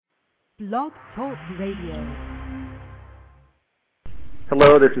Blog Talk Radio.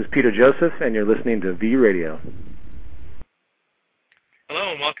 Hello, this is Peter Joseph, and you're listening to V Radio.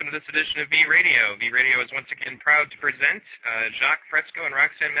 Hello, and welcome to this edition of V Radio. V Radio is once again proud to present Jacques Fresco and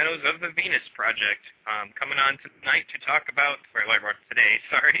Roxanne Meadows of the Venus Project, coming on tonight to talk about, tonight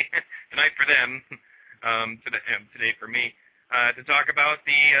for them, today for me, to talk about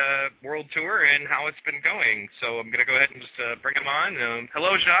the world tour and how it's been going. So I'm going to go ahead and just bring them on.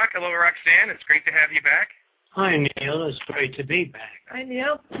 Hello, Jacques. Hello, Roxanne. It's great to have you back. Hi, Neil. It's great to be back. Hi,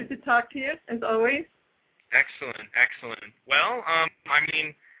 Neil. Good to talk to you, as always. Excellent, excellent. Well,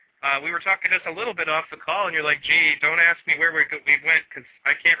 we were talking just a little bit off the call, and you're like, gee, don't ask me where we went, because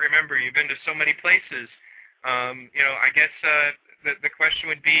I can't remember. You've been to so many places. I guess the question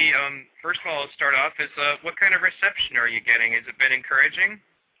would be, first of all, I'll start off, is what kind of reception are you getting? Has it been encouraging?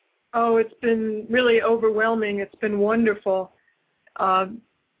 Oh, it's been really overwhelming. It's been wonderful. To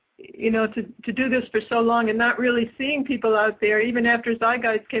do this for so long and not really seeing people out there, even after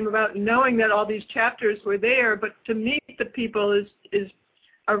Zeitgeist came about, knowing that all these chapters were there, but to meet the people is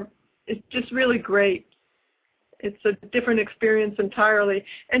just really great. It's a different experience entirely.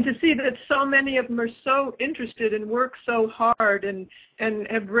 And to see that so many of them are so interested and work so hard and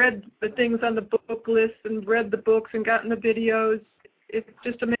have read the things on the book list and read the books and gotten the videos, it's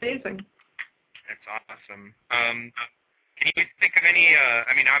just amazing. That's awesome. Can you think of any,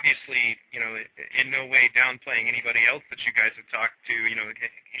 obviously, in no way downplaying anybody else that you guys have talked to,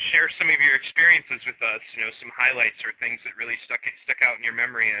 share some of your experiences with us, some highlights or things that really stuck out in your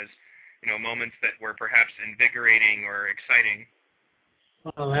memory as, moments that were perhaps invigorating or exciting.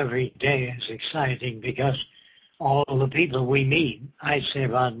 Well, every day is exciting because all the people we meet, I'd say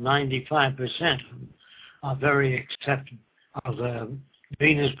about 95% of them are very accepting of the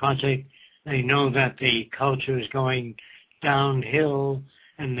Venus Project. They know that the culture is going downhill,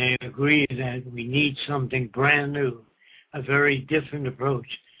 and they agree that we need something brand new, a very different approach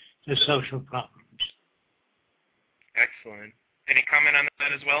to social problems. Excellent. Any comment on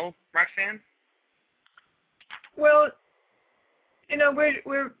that as well, Roxanne? Well,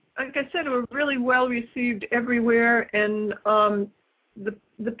 we're like I said, we're really well received everywhere, and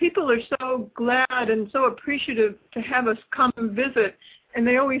the people are so glad and so appreciative to have us come and visit, and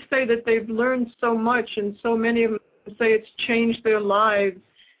they always say that they've learned so much, and so many of them say it's changed their lives.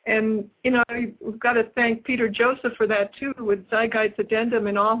 And, we've got to thank Peter Joseph for that, too, with Zeitgeist Addendum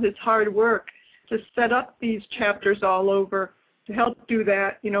and all his hard work to set up these chapters all over, to help do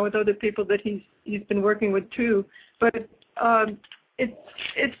that, with other people that he's been working with, too. But it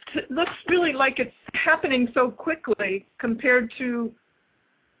looks really like it's happening so quickly compared to,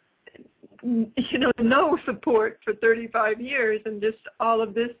 no support for 35 years, and just all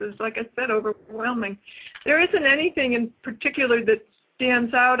of this is, like I said, overwhelming. There isn't anything in particular that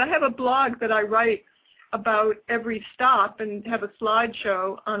stands out. I have a blog that I write about every stop and have a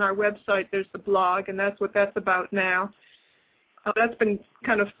slideshow on our website. There's the blog, and that's what that's about now. That's been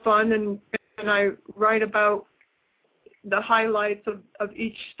kind of fun, and I write about the highlights of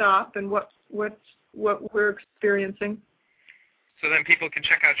each stop and what we're experiencing. So then people can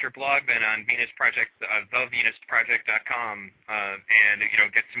check out your blog then on Venus Project, thevenusproject.com, and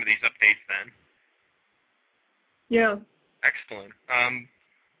get some of these updates then. Yeah. Excellent. I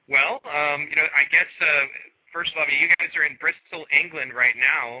guess first of all, you guys are in Bristol, England right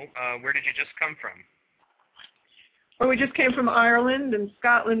now. Where did you just come from? Well, we just came from Ireland and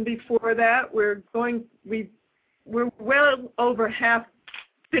Scotland before that. We're well over half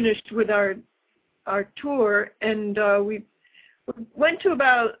finished with our tour, and we went to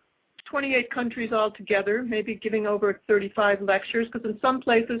about 28 countries altogether, maybe giving over 35 lectures, because in some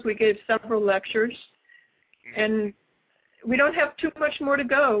places we gave several lectures. And we don't have too much more to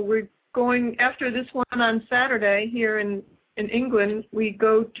go. We're going, after this one on Saturday here in England, we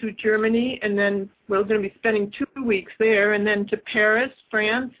go to Germany, and then we're going to be spending 2 weeks there, and then to Paris,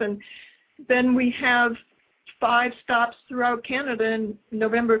 France, and then we have 5 stops throughout Canada, and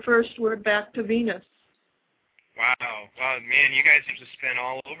November 1st we're back to Venus. Wow, man, you guys have just been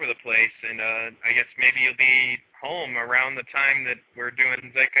all over the place, and I guess maybe you'll be home around the time that we're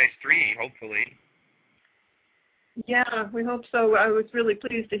doing Zeitgeist 3, hopefully. Yeah, we hope so. I was really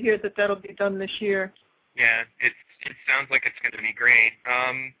pleased to hear that that'll be done this year. Yeah, it sounds like it's going to be great.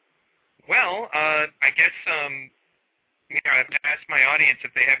 I guess I have to ask my audience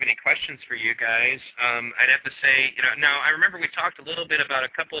if they have any questions for you guys. I'd have to say, now I remember we talked a little bit about a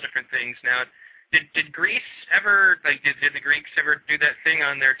couple of different things. Now, Did Greece ever, did the Greeks ever do that thing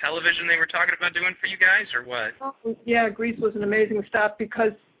on their television they were talking about doing for you guys, or what? Oh, yeah, Greece was an amazing stop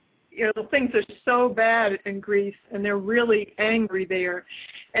because things are so bad in Greece, and they're really angry there.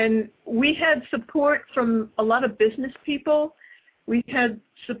 And we had support from a lot of business people. We had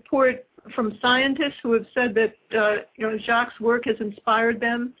support from scientists who have said that Jacques' work has inspired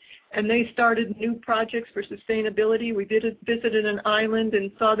them, and they started new projects for sustainability. We visited an island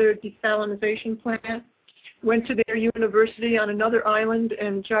and saw their desalinization plant. Went to their university on another island,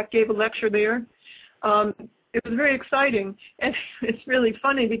 and Jacques gave a lecture there. It was very exciting, and it's really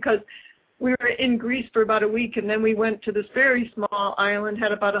funny because we were in Greece for about a week, and then we went to this very small island,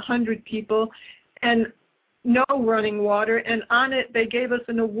 had about 100 people, and no running water, and on it they gave us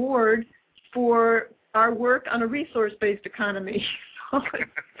an award for our work on a resource-based economy. So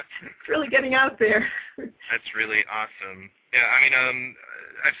it's really getting out there. That's really awesome. Yeah, I mean,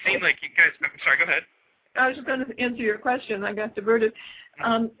 I've seen, like, you guys, I'm sorry, go ahead. I was just going to answer your question. I got diverted.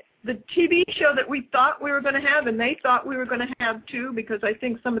 The TV show that we thought we were going to have, and they thought we were going to have too, because I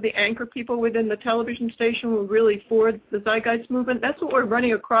think some of the anchor people within the television station were really for the Zeitgeist movement. That's what we're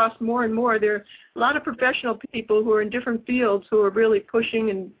running across more and more. There are a lot of professional people who are in different fields who are really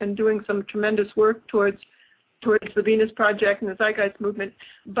pushing and doing some tremendous work towards the Venus Project and the Zeitgeist movement.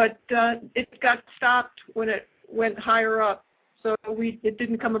 But it got stopped when it went higher up, so it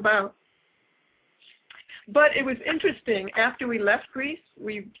didn't come about. But it was interesting. After we left Greece,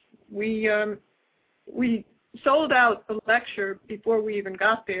 we sold out the lecture before we even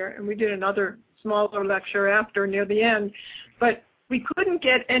got there, and we did another smaller lecture after near the end. But we couldn't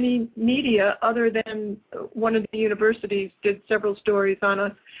get any media other than one of the universities did several stories on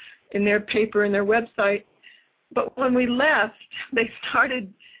us in their paper and their website. But when we left, they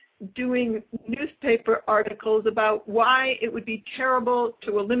started doing newspaper articles about why it would be terrible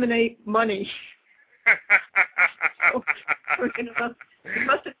to eliminate money. So, it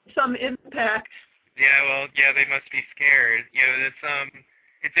must have some impact. Yeah, well, yeah, they must be scared.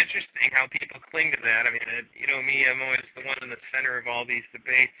 It's interesting how people cling to that. I mean, me, I'm always the one in the center of all these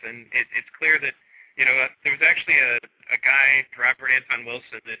debates, and it's clear that, there was actually a guy, Robert Anton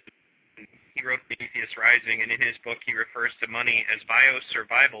Wilson, that he wrote The Atheist Rising, and in his book he refers to money as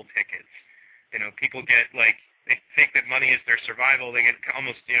bio-survival tickets. People get, like, they think that money is their survival. They get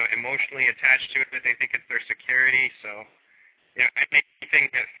almost, emotionally attached to it. They think it's their security. So, anything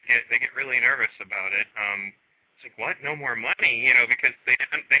that they get really nervous about it. It's like, what? No more money? Because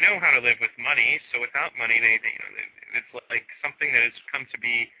they know how to live with money. So without money, it's like something that has come to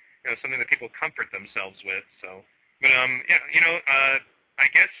be, something that people comfort themselves with. So, but I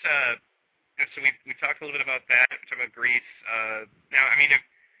guess. So we talked a little bit about that. We talked about Greece. Now, I mean,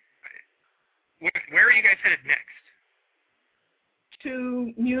 where are you guys headed next?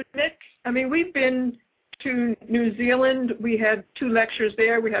 To Munich. I mean, we've been to New Zealand. We had 2 lectures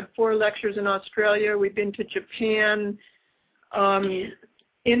there. We had 4 lectures in Australia. We've been to Japan,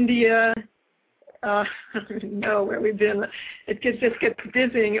 India. I don't even know where we've been. It just gets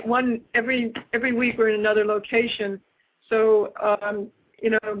dizzying. Every week we're in another location. So,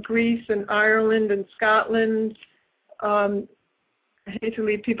 Greece and Ireland and Scotland. I hate to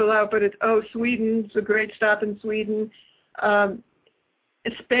leave people out, but Sweden. It's a great stop in Sweden.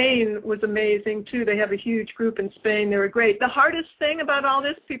 Spain was amazing, too. They have a huge group in Spain. They were great. The hardest thing about all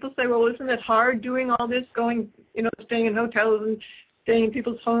this, people say, well, isn't it hard doing all this, going, staying in hotels and staying in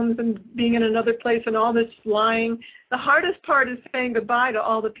people's homes and being in another place and all this flying? The hardest part is saying goodbye to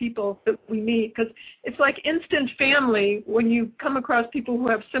all the people that we meet, because it's like instant family when you come across people who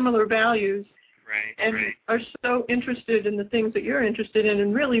have similar values. Right, and are so interested in the things that you're interested in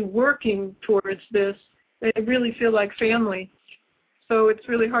and really working towards this. They really feel like family. So it's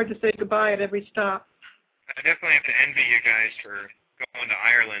really hard to say goodbye at every stop. I definitely have to envy you guys for going to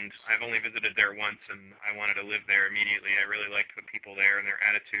Ireland. I've only visited there once, and I wanted to live there immediately. I really liked the people there and their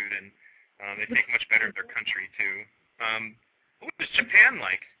attitude, and they take much better of their country, too. What was Japan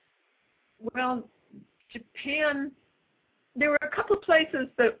like? Well, Japan, there were a couple of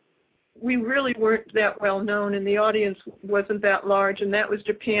places that we really weren't that well known, and the audience wasn't that large, and that was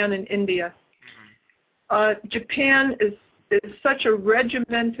Japan and India. Mm-hmm. Japan is such a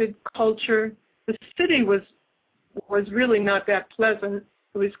regimented culture. The city was really not that pleasant.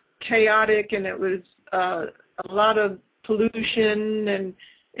 It was chaotic, and it was a lot of pollution, and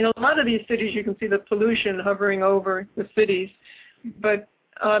in a lot of these cities you can see the pollution hovering over the cities. But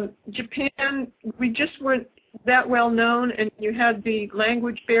Japan, we just weren't that well known, and you had the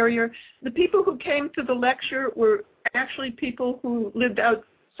language barrier. The people who came to the lecture were actually people who lived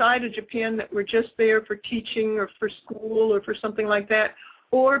outside of Japan that were just there for teaching or for school or for something like that,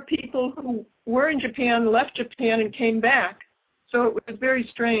 or people who were in Japan, left Japan, and came back. So it was very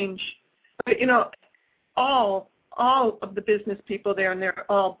strange. But, all all of the business people there, and they're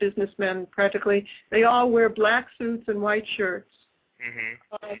all businessmen practically. They all wear black suits and white shirts.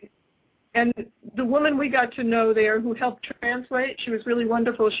 Mm-hmm. And the woman we got to know there who helped translate, she was really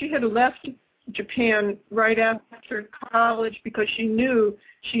wonderful. She had left Japan right after college because she knew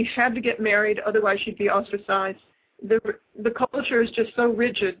she had to get married, otherwise she'd be ostracized. The culture is just so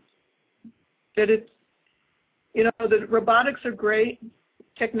rigid that it's, you know, the robotics are great,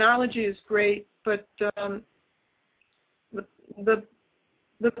 technology is great, but the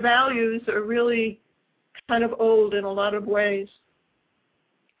values are really kind of old in a lot of ways.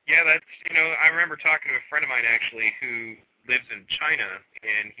 Yeah, that's, you know, I remember talking to a friend of mine actually who lives in China,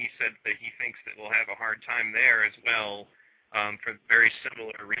 and he said that he thinks that we'll have a hard time there as well, for very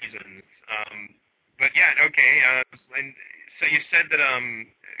similar reasons. But yeah, okay, and so you said that, let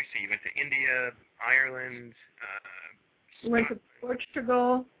me see, you went to India, Ireland, We went to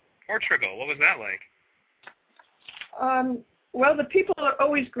Portugal. Portugal, what was that like? Well, the people are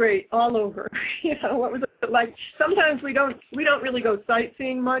always great all over. You know, what was it like? Sometimes we don't really go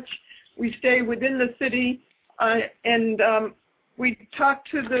sightseeing much. We stay within the city, and we talk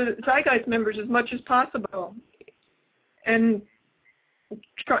to the Zeitgeist members as much as possible. And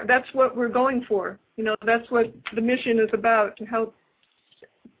that's what we're going for. You know, that's what the mission is about, to help.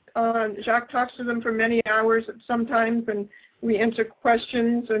 Jacques talks to them for many hours sometimes, and we answer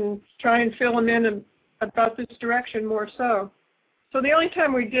questions and try and fill them in about this direction more so. So the only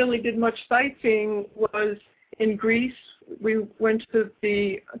time we really did much sightseeing was in Greece. We went to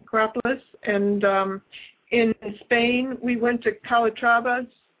the Acropolis, and in Spain we went to Calatrava's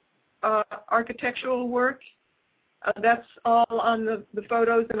architectural work. That's all on the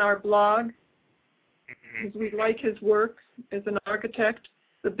photos in our blog, because we like his work as an architect.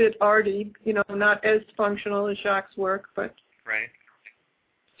 A bit arty, you know, not as functional as Jacques' work, but right.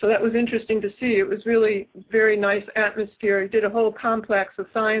 So that was interesting to see. It was really very nice atmosphere. He did a whole complex, a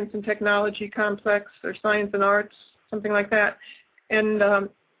science and technology complex, or science and arts, something like that. And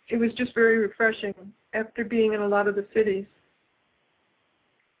it was just very refreshing after being in a lot of the cities.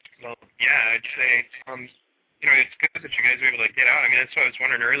 Well, yeah, I'd say, you know, it's good that you guys were able to get out. I mean, that's what I was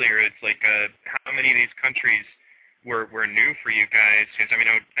wondering earlier. It's like, how many of these countries were new for you guys? Because, I mean,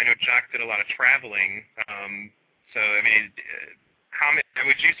 I know Jacques did a lot of traveling. So, I mean, how many,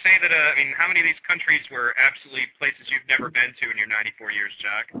 would you say that, I mean, how many of these countries were absolutely places you've never been to in your 94 years,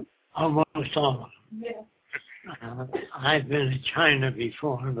 Jacques? Almost all of them. Yeah. I've been to China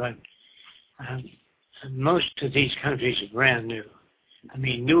before, but most of these countries are brand new. I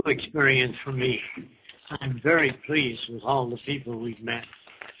mean, new experience for me. I'm very pleased with all the people we've met.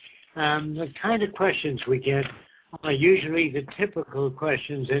 The kind of questions we get are usually the typical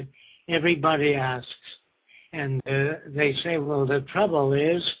questions that everybody asks. And they say, well, the trouble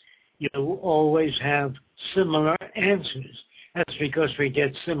is you always have similar answers. That's because we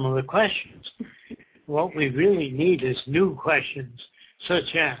get similar questions. What we really need is new questions,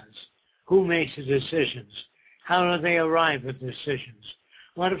 such as, who makes the decisions? How do they arrive at decisions?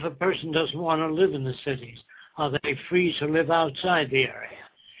 What if a person doesn't want to live in the cities? Are they free to live outside the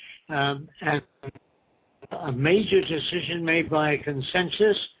area? And a major decision made by a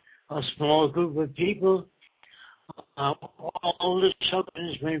consensus, a small group of people, all the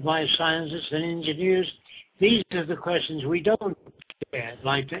decisions made by scientists and engineers. These are the questions we don't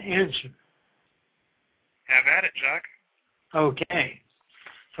like to answer. Have at it, Jacques. Okay.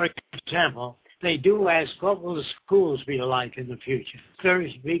 For example, they do ask, what will the schools be like in the future?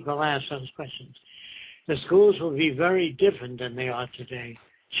 Very few people ask those questions. The schools will be very different than they are today.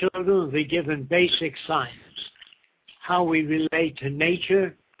 Children will be given basic science, how we relate to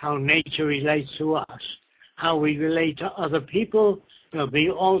nature, how nature relates to us, how we relate to other people. They'll be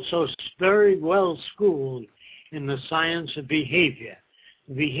also very well schooled in the science of behavior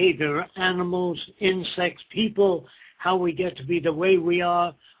of animals, insects, people, how we get to be the way we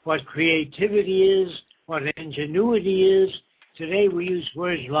are, what creativity is, what ingenuity is. Today we use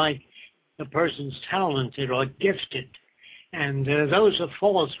words like the person's talented or gifted, and those are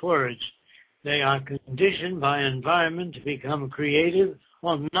false words. They are conditioned by environment to become creative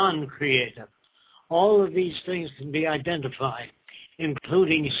or non-creative. All of these things can be identified,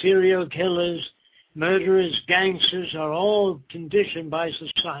 including serial killers, murderers, gangsters, are all conditioned by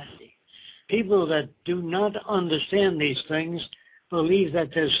society. People that do not understand these things believe that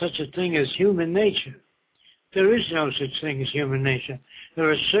there's such a thing as human nature. There is no such thing as human nature.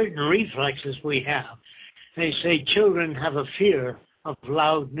 There are certain reflexes we have. They say children have a fear of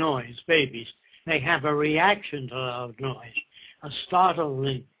loud noise, babies. They have a reaction to loud noise, a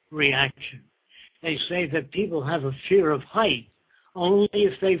startling reaction. They say that people have a fear of height only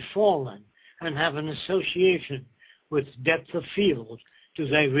if they've fallen and have an association with depth of field do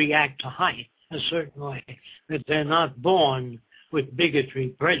they react to height a certain way, that they're not born with bigotry,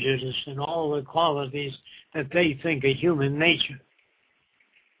 prejudice, and all the qualities that they think are human nature.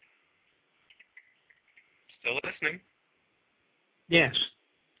 Still listening. Yes.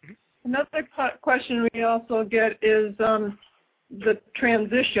 Another question we also get is the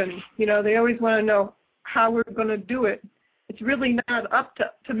transition. You know, they always want to know how we're going to do it. It's really not up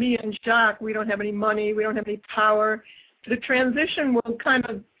to me and Jacques. We don't have any money. We don't have any power. The transition will kind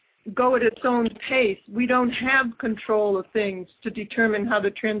of go at its own pace. We don't have control of things to determine how the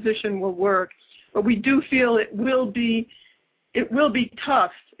transition will work. But we do feel it will be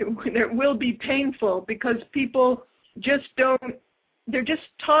tough. It will be painful because people just don't, they're just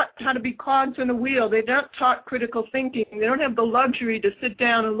taught how to be cogs in a wheel. They're not taught critical thinking. They don't have the luxury to sit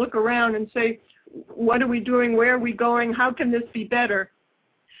down and look around and say, what are we doing? Where are we going? How can this be better?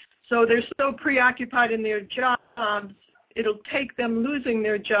 So they're so preoccupied in their jobs, it'll take them losing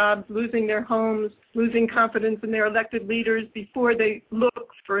their jobs, losing their homes, losing confidence in their elected leaders before they look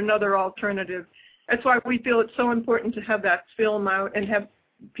for another alternative. That's why we feel it's so important to have that film out and have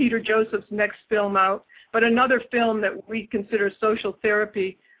Peter Joseph's next film out, but another film that we consider social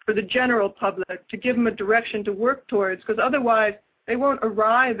therapy for the general public, to give them a direction to work towards, because otherwise they won't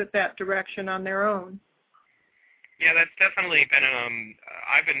arrive at that direction on their own. Yeah, that's definitely been,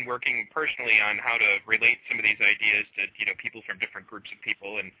 I've been working personally on how to relate some of these ideas to, people from different groups of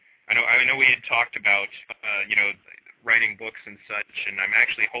people, and I know we had talked about, writing books and such, and I'm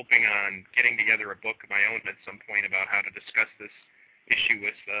actually hoping on getting together a book of my own at some point about how to discuss this issue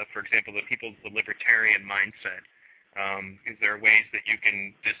with, for example, the libertarian mindset. Is there ways that you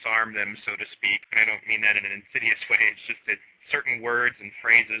can disarm them, so to speak? And I don't mean that in an insidious way. It's just that certain words and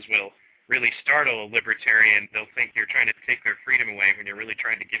phrases will really startle a libertarian. They'll think you're trying to take their freedom away when you're really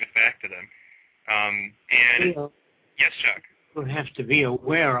trying to give it back to them. Yes, Chuck? What we have to be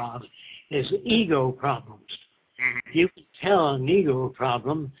aware of is ego problems. Mm-hmm. You can tell an ego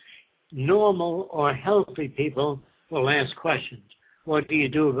problem. Normal or healthy people will ask questions. What do you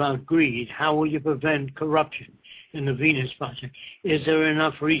do about greed? How will you prevent corruption in the Venus Project? Is there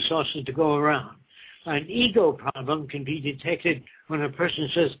enough resources to go around? An ego problem can be detected when a person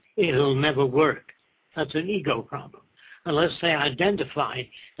says, it'll never work. That's an ego problem. Unless they identify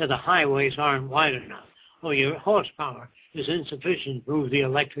that the highways aren't wide enough or your horsepower is insufficient to move the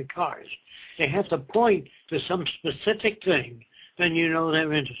electric cars. They have to point to some specific thing, then you know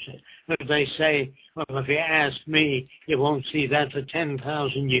they're interested. If they say, well, if you ask me, you won't see that for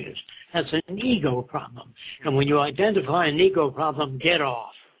 10,000 years. That's an ego problem. And when you identify an ego problem, get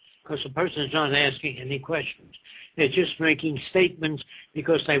off, because the person's not asking any questions. They're just making statements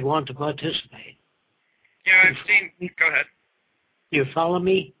because they want to participate. Yeah, I've seen, go ahead. You follow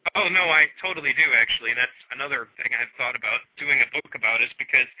me? Oh, no, I totally do, actually. That's another thing I've thought about doing a book about, is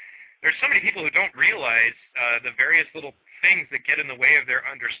because there's so many people who don't realize the various little things that get in the way of their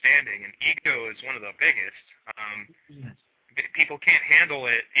understanding, and ego is one of the biggest. Yes. People can't handle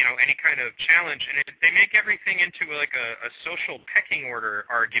it, any kind of challenge, and they make everything into like a social pecking order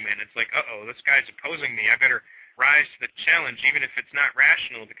argument. It's like, uh-oh, this guy's opposing me. I better rise to the challenge, even if it's not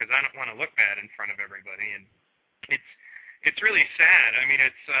rational, because I don't want to look bad in front of everybody. And it's really sad. I mean,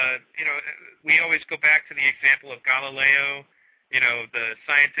 it's we always go back to the example of Galileo. The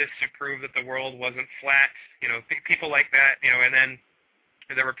scientists who proved that the world wasn't flat, people like that, and then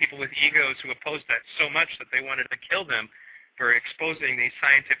there were people with egos who opposed that so much that they wanted to kill them for exposing these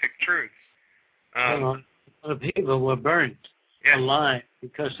scientific truths. A lot of people were burnt alive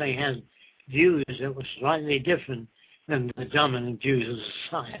because they had views that were slightly different than the dominant views of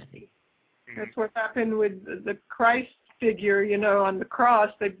society. That's what happened with the Christ figure, on the cross.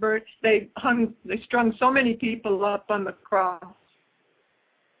 They strung so many people up on the cross.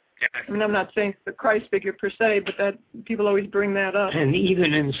 I mean, I'm not saying the Christ figure per se, but that people always bring that up. And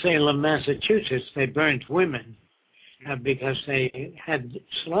even in Salem, Massachusetts, they burnt women because they had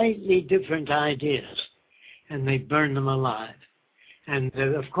slightly different ideas, and they burned them alive. And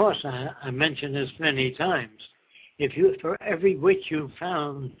of course, I mentioned this many times. For every witch you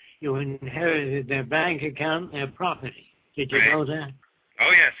found, you inherited their bank account, their property. Did you know that?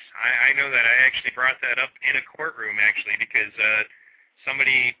 Oh yes, I know that. I actually brought that up in a courtroom because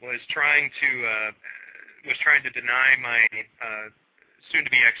somebody was trying to deny my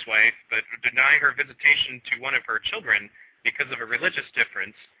soon-to-be ex-wife, but deny her visitation to one of her children because of a religious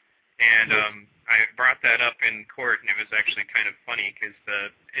difference. And I brought that up in court, and it was actually kind of funny because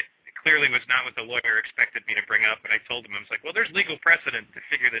it clearly was not what the lawyer expected me to bring up. But I told him, I was like, well, there's legal precedent to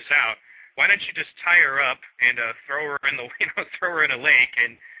figure this out. Why don't you just tie her up and throw her in a lake,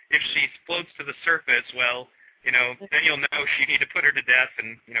 and if she floats to the surface, well, then you'll know you need to put her to death,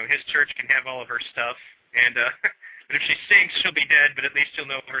 and his church can have all of her stuff. And but if she sinks, she'll be dead. But at least you'll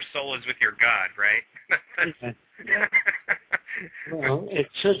know her soul is with your God, right? Well, it's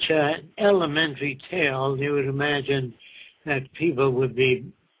such an elementary tale. You would imagine that people would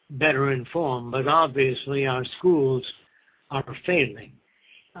be better informed, but obviously our schools are failing.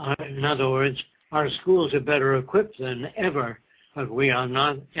 In other words, our schools are better equipped than ever, but we are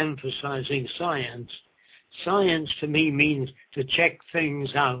not emphasizing science. Science to me means to check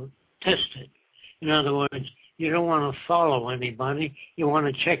things out, test it. In other words, you don't want to follow anybody. You want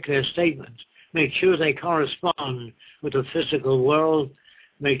to check their statements. Make sure they correspond with the physical world.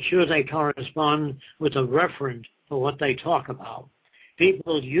 Make sure they correspond with a referent for what they talk about.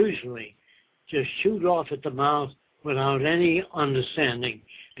 People usually just shoot off at the mouth without any understanding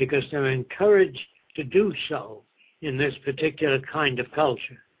because they're encouraged to do so in this particular kind of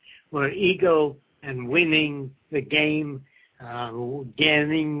culture, where ego and winning the game,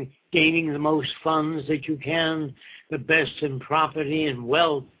 gaining the most funds that you can, the best in property and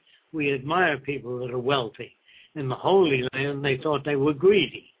wealth. We admire people that are wealthy. In the Holy Land, they thought they were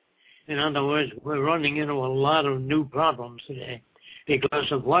greedy. In other words, we're running into a lot of new problems today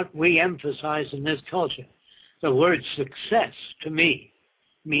because of what we emphasize in this culture. The word success, to me,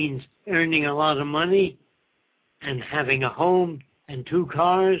 means earning a lot of money and having a home and 2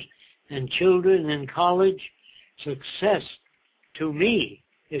 cars and children in college. Success, to me,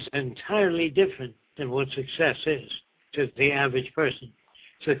 is entirely different than what success is to the average person.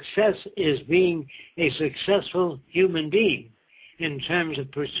 Success is being a successful human being in terms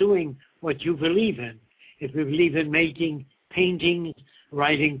of pursuing what you believe in. If you believe in making paintings,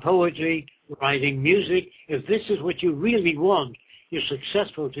 writing poetry, writing music, if this is what you really want, you're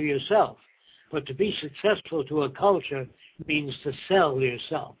successful to yourself. But to be successful to a culture means to sell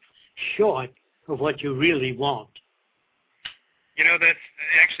yourself short of what you really want.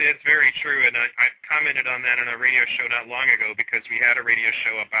 That's very true, and I commented on that on a radio show not long ago because we had a radio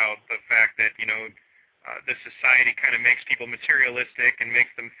show about the fact that, the society kind of makes people materialistic and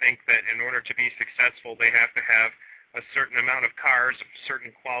makes them think that in order to be successful, they have to have a certain amount of cars of certain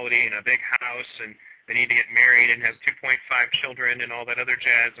quality and a big house, and they need to get married and have 2.5 children and all that other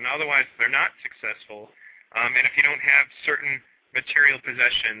jazz, and otherwise they're not successful. And if you don't have certain material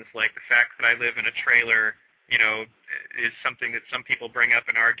possessions, like the fact that I live in a trailer, is something that some people bring up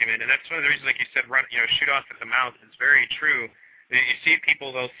in argument. And that's one of the reasons, like you said, shoot off at the mouth is very true. You see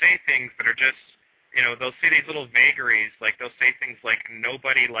people, they'll say things that are just, they'll say these little vagaries, like they'll say things like,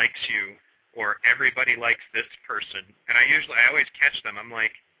 nobody likes you, or everybody likes this person. And I always catch them. I'm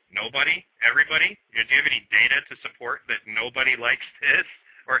like, nobody? Everybody? Do you have any data to support that nobody likes this,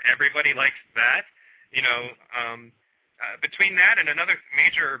 or everybody likes that? Between that and another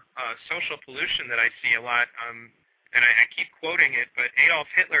major social pollution that I see a lot, and I keep quoting it, but Adolf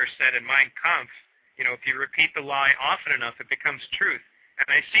Hitler said in Mein Kampf, if you repeat the lie often enough, it becomes truth. And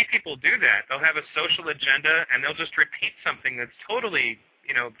I see people do that. They'll have a social agenda, and they'll just repeat something that's totally,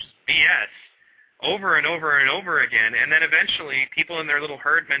 just BS over and over and over again. And then eventually people in their little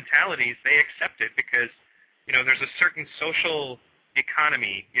herd mentalities, they accept it because, there's a certain social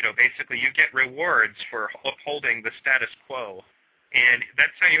economy. Basically you get rewards for upholding the status quo. And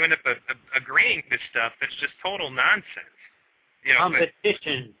that's how you end up agreeing to stuff that's just total nonsense.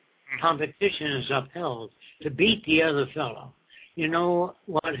 Competition is upheld to beat the other fellow.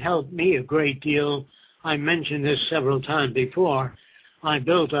 What helped me a great deal, I mentioned this several times before, I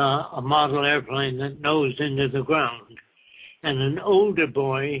built a model airplane that nosed into the ground. And an older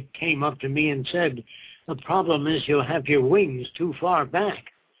boy came up to me and said, the problem is you have your wings too far back.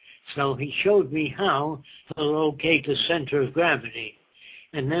 So he showed me how to locate the center of gravity.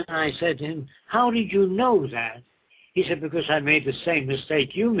 And then I said to him, how did you know that? He said, because I made the same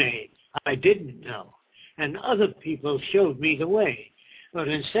mistake you made. I didn't know. And other people showed me the way. But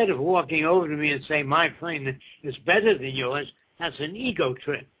instead of walking over to me and saying, my plane is better than yours, that's an ego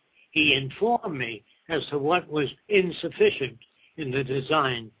trip. He informed me as to what was insufficient in the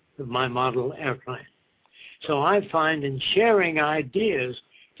design of my model airplane. So I find in sharing ideas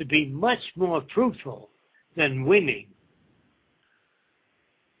to be much more fruitful than winning.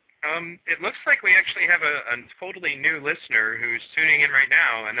 It looks like we actually have a totally new listener who's tuning in right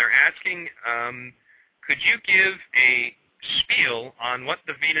now, and they're asking, could you give a spiel on what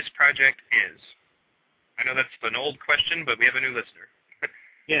the Venus Project is? I know that's an old question, but we have a new listener.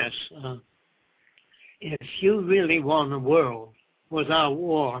 Yes. If you really want a world without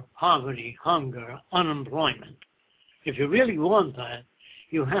war, poverty, hunger, unemployment, if you really want that,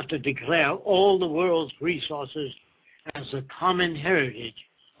 you have to declare all the world's resources as a common heritage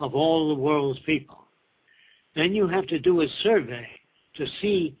of all the world's people. Then you have to do a survey to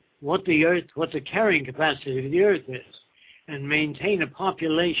see what the carrying capacity of the Earth is, and maintain a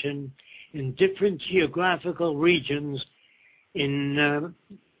population in different geographical regions in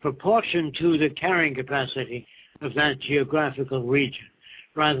proportion to the carrying capacity of that geographical region,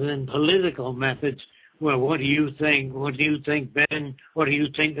 rather than political methods. Well, what do you think? What do you think, Ben? What do you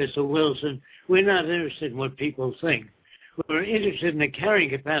think, Mr. Wilson? We're not interested in what people think. We're interested in the carrying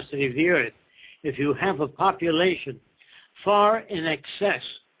capacity of the Earth. If you have a population far in excess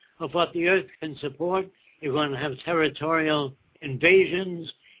of what the Earth can support, you're going to have territorial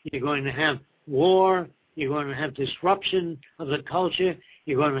invasions, you're going to have war, you're going to have disruption of the culture,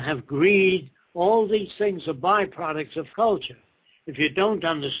 you're going to have greed. All these things are byproducts of culture. If you don't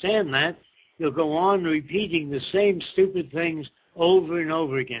understand that, you'll go on repeating the same stupid things over and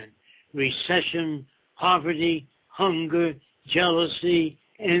over again. Recession, poverty, hunger, jealousy,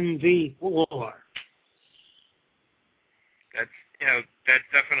 envy, war. That's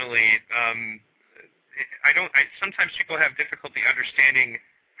definitely, sometimes people have difficulty understanding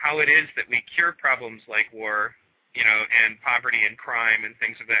how it is that we cure problems like war, and poverty and crime and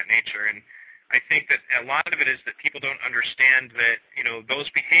things of that nature. And I think that a lot of it is that people don't understand that, those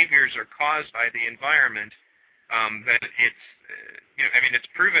behaviors are caused by the environment, that it's,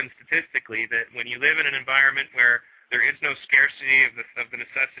 it's proven statistically that when you live in an environment where there is no scarcity of the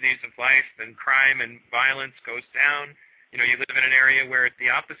necessities of life, then crime and violence goes down. You live in an area where the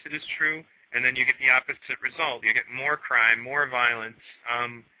opposite is true, and then you get the opposite result. You get more crime, more violence.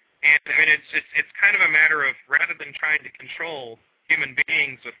 It's kind of a matter of, rather than trying to control human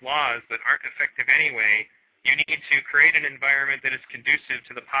beings with laws that aren't effective anyway, you need to create an environment that is conducive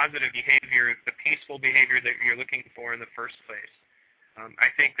to the positive behavior, the peaceful behavior that you're looking for in the first place. I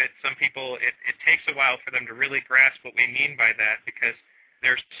think that some people, it takes a while for them to really grasp what we mean by that, because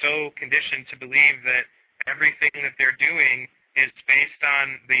they're so conditioned to believe that everything that they're doing is based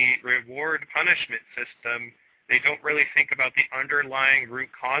on the reward-punishment system. They don't really think about the underlying root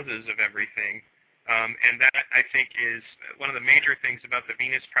causes of everything. And that, I think, is one of the major things about the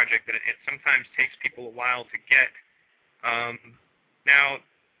Venus Project, that it sometimes takes people a while to get.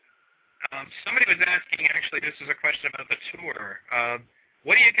 Somebody was asking, actually, this is a question about the tour.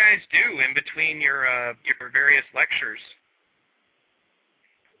 What do you guys do in between your various lectures?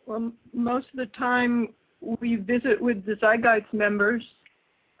 Well, most of the time we visit with the Zeitgeist members.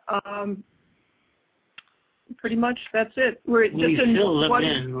 Pretty much that's it. We fill them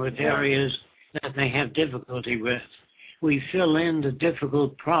in with areas that they have difficulty with. We fill in the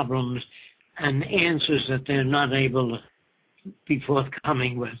difficult problems and answers that they're not able to be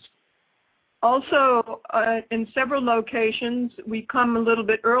forthcoming with. Also, in several locations, we come a little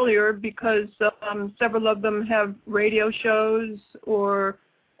bit earlier because several of them have radio shows or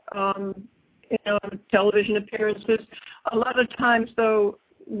television appearances. A lot of times, though,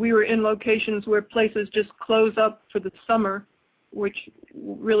 we were in locations where places just close up for the summer, which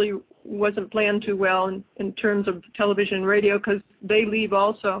really wasn't planned too well in terms of television and radio, because they leave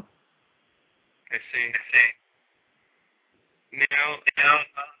also. I see. Now,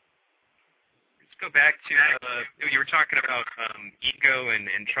 let's go back to, you were talking about ego and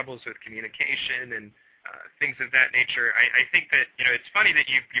troubles with communication and things of that nature. I think that, it's funny that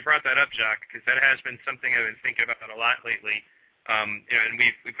you brought that up, Jacques, because that has been something I've been thinking about a lot lately. And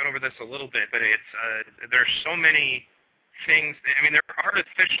we've gone over this a little bit, but it's there's so many things. There are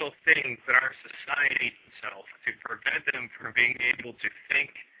artificial things that our society itself to prevent them from being able to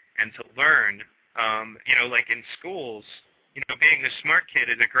think and to learn. Like in schools, being the smart kid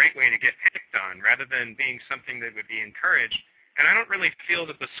is a great way to get picked on, rather than being something that would be encouraged. And I don't really feel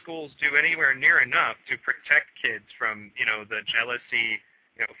that the schools do anywhere near enough to protect kids from, the jealousy,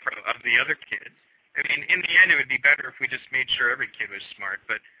 of the other kids. In the end, it would be better if we just made sure every kid was smart.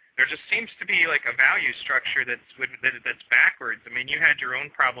 But there just seems to be like a value structure that's backwards. You had your own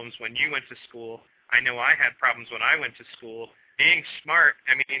problems when you went to school. I know I had problems when I went to school. Being smart,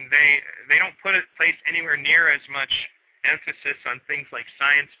 they don't place anywhere near as much emphasis on things like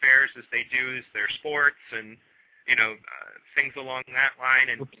science fairs as they do as their sports and things along that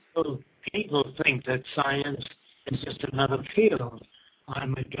line. And people think that science is just another field.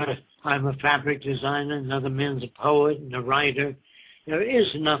 I'm a fabric designer, another man's a poet and a writer. There is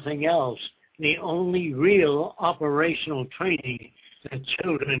nothing else. The only real operational training that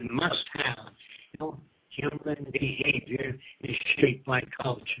children must have, human behavior is shaped by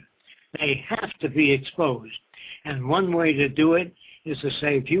culture. They have to be exposed. And one way to do it is to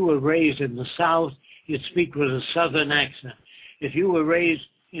say, if you were raised in the South, you'd speak with a Southern accent. If you were raised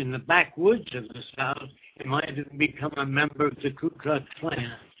in the backwoods of the South, you might have become a member of the Ku Klux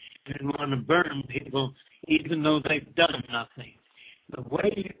Klan. and want to burn people even though they've done nothing. The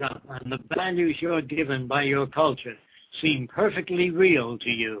way you come and the values you're given by your culture seem perfectly real to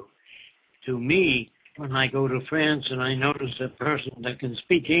you. To me, when I go to France and I notice a person that can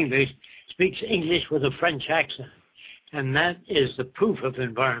speak English, speaks English with a French accent, and that is the proof of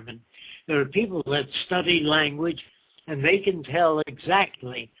environment. There are people that study language, and they can tell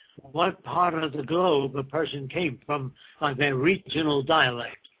exactly what part of the globe a person came from by their regional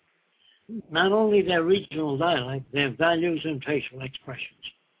dialect. Not only their regional dialect, their values and facial expressions.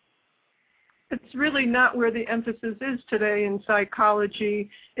 It's really not where the emphasis is today in psychology.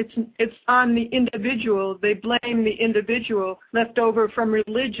 It's on the individual. They blame the individual, left over from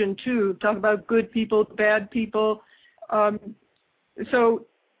religion too. Talk about good people, bad people. So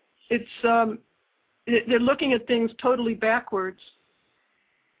it's they're looking at things totally backwards.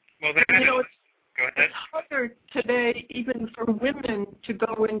 Well, go ahead. It's harder today even for women to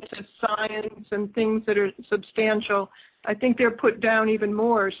go into science and things that are substantial. I think they're put down even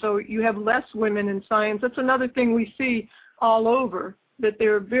more. So you have less women in science. That's another thing we see all over, that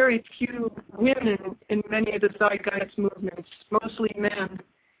there are very few women in many of the zeitgeist movements, mostly men.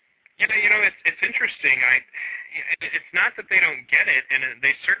 It's interesting. It's not that they don't get it, and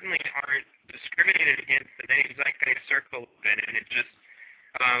they certainly aren't discriminated against in any zeitgeist circle, and it just,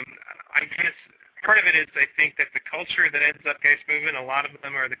 I guess part of it is I think that the culture that ends up zeitgeist movement, a lot of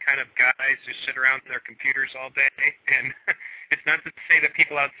them are the kind of guys who sit around their computers all day, and it's not to say that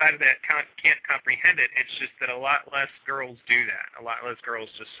people outside of that can't comprehend it. It's just that a lot less girls do that. A lot less girls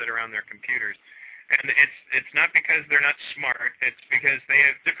just sit around their computers. And it's not because they're not smart. It's because they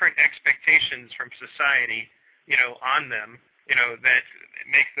have different expectations from society, on them, that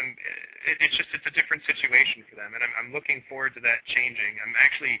makes them. It's a different situation for them. And I'm looking forward to that changing. I'm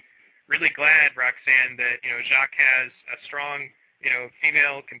actually really glad, Roxanne, that Jacques has a strong,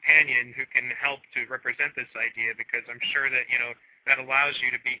 female companion who can help to represent this idea, because I'm sure that that allows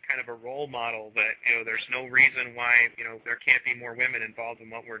you to be kind of a role model. That there's no reason why there can't be more women involved in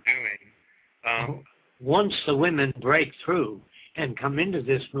what we're doing. Once the women break through and come into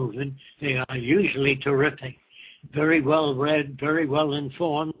this movement, they are usually terrific, very well read, very well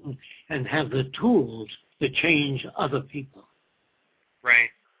informed, and have the tools to change other people. Right.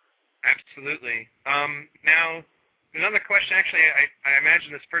 Absolutely. Now, another question. Actually, I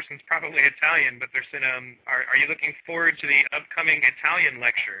imagine this person's probably Italian, but they're saying, are you looking forward to the upcoming Italian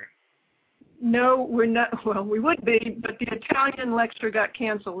lecture? No, we're not. Well, we would be, but the Italian lecture got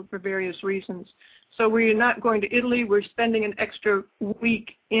canceled for various reasons. So we're not going to Italy. We're spending an extra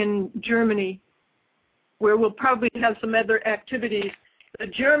week in Germany, where we'll probably have some other activities. The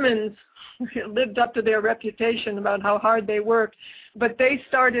Germans lived up to their reputation about how hard they worked, but they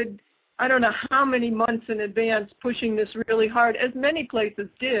started, I don't know how many months in advance, pushing this really hard, as many places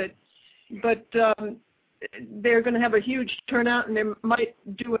did. But they're going to have a huge turnout, and they might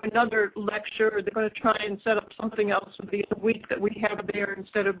do another lecture, or they're going to try and set up something else for the week that we have there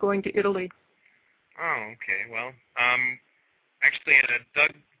instead of going to Italy. Oh, okay. Well, actually,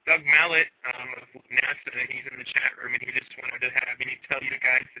 Doug Mallet of NASA, he's in the chat room, and he just wanted to have me tell you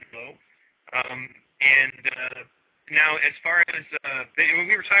guys hello. Now, as far as when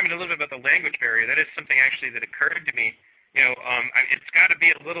we were talking a little bit about the language barrier, that is something actually that occurred to me. It's got to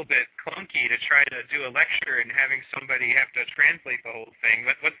be a little bit clunky to try to do a lecture and having somebody have to translate the whole thing.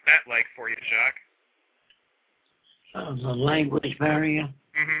 What's that like for you, Jacques? The language barrier?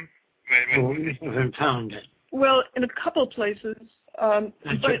 Mm-hmm. We haven't found it. Well, in a couple places.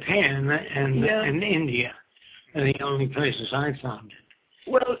 Japan and India are the only places I found it.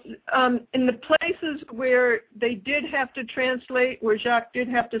 Well, in the places where they did have to translate, where Jacques did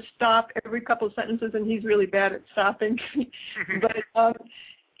have to stop every couple of sentences, and he's really bad at stopping, but it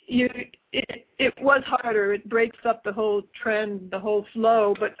was harder. It breaks up the whole trend, the whole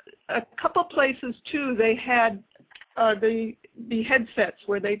flow. But a couple places, too, they had the headsets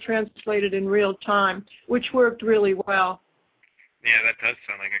where they translated in real time, which worked really well. Yeah, that does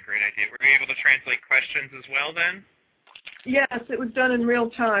sound like a great idea. Were you able to translate questions as well then? Yes, it was done in real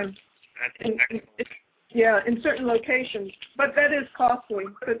time. That's excellent. In certain locations. But that is costly,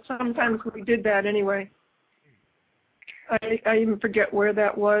 but sometimes we did that anyway. I even forget where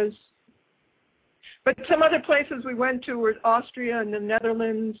that was. But some other places we went to were Austria and the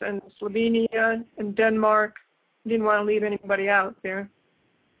Netherlands and Slovenia and Denmark. Didn't want to leave anybody out there.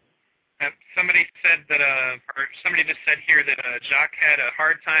 Somebody said that, or somebody just said here that Jacques had a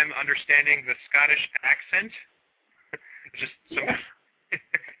hard time understanding the Scottish accent. Just somebody,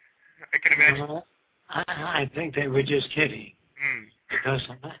 I can imagine. I think they were just kidding. Because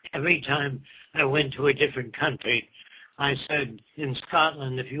every time I went to a different country, I said, in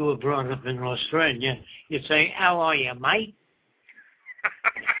Scotland, if you were brought up in Australia, you'd say, how are you, mate?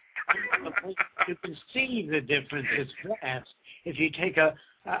 You can see the difference. It's vast. If you take a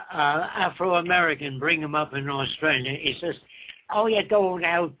Afro-American, bring him up in Australia, he says, how you going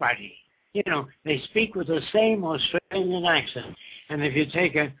out, buddy? You know, they speak with the same Australian accent. And if you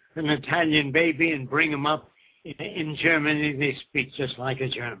take an Italian baby and bring him up in Germany, they speak just like a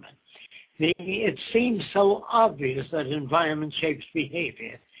German. It seems so obvious that environment shapes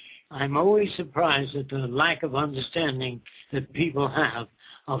behavior. I'm always surprised at the lack of understanding that people have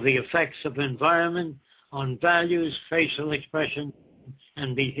of the effects of environment on values, facial expression,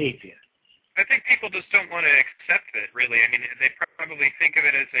 and behavior. I think people just don't want to accept it, really. I mean, they probably think of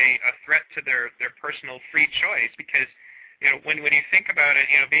it as a threat to their personal free choice because, you know, when you think about it,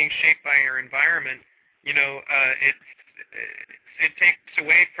 you know, being shaped by your environment, you know, it takes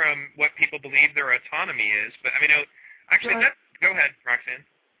away from what people believe their autonomy is. But, I mean, actually, go ahead, Roxanne.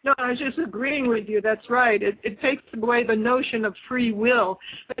 No, I was just agreeing with you. That's right. It takes away the notion of free will.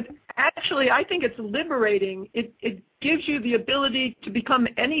 But actually, I think it's liberating. It gives you the ability to become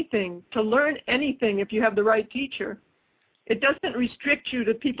anything, to learn anything if you have the right teacher. It doesn't restrict you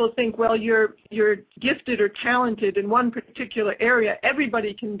to people think, well, you're gifted or talented in one particular area.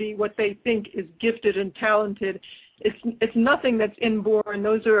 Everybody can be what they think is gifted and talented. It's nothing that's inborn.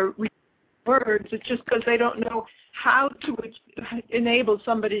 Those are words. It's just because they don't know how to enable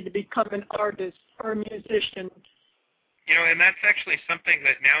somebody to become an artist or a musician. You know, and that's actually something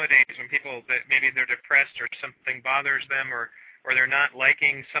that nowadays when people, that maybe they're depressed or something bothers them or they're not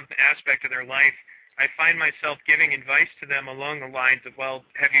liking some aspect of their life, I find myself giving advice to them along the lines of, well,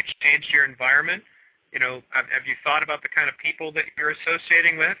 have you changed your environment? You know, have you thought about the kind of people that you're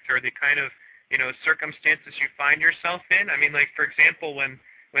associating with or the kind of, you know, circumstances you find yourself in? I mean, like, for example, when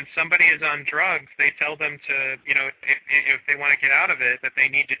somebody is on drugs, they tell them to, you know, if they want to get out of it, that they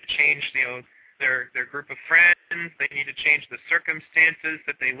need to change, you know, their group of friends, they need to change the circumstances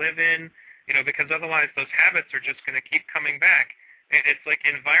that they live in, you know, because otherwise those habits are just going to keep coming back. It's like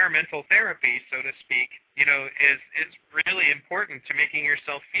environmental therapy, so to speak, you know, is really important to making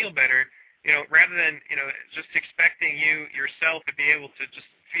yourself feel better, you know, rather than, you know, just expecting you yourself to be able to just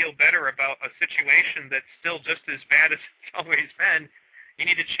feel better about a situation that's still just as bad as it's always been. You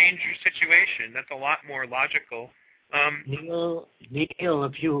need to change your situation. That's a lot more logical. Neil,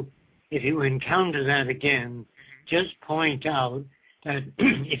 if you encounter that again, just point out that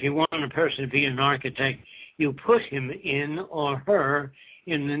if you want a person to be an architect, you put him in or her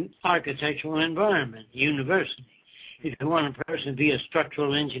in an architectural environment, university. If you want a person to be a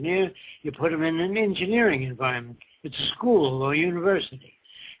structural engineer, you put him in an engineering environment. It's a school or university.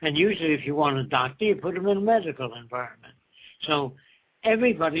 And usually if you want a doctor, you put him in a medical environment. So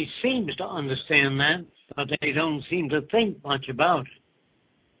everybody seems to understand that, but they don't seem to think much about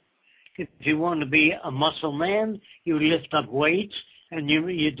it. If you want to be a muscle man, you lift up weights and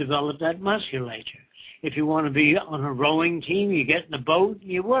you develop that musculature. If you want to be on a rowing team, you get in a boat and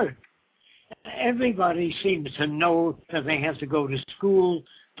you work. Everybody seems to know that they have to go to school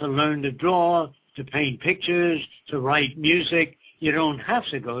to learn to draw, to paint pictures, to write music. You don't have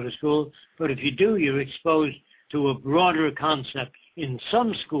to go to school, but if you do, you're exposed to a broader concept. In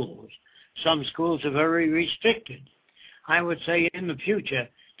some schools are very restricted. I would say in the future,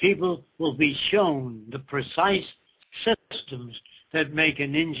 people will be shown the precise systems that make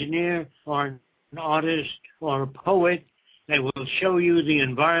an engineer or an artist or a poet. They will show you the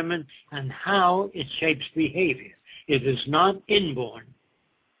environment and how it shapes behavior. It is not inborn.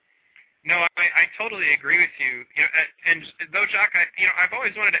 No, I totally agree with you. You know, and though, Jacques, I've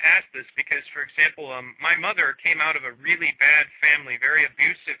always wanted to ask this because, for example, my mother came out of a really bad family, very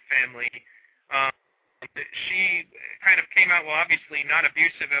abusive family. She kind of came out, well, obviously not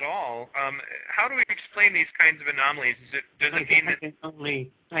abusive at all. How do we explain these kinds of anomalies?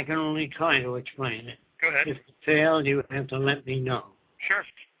 I can only try to explain it. Go ahead. If it fails, you have to let me know. Sure.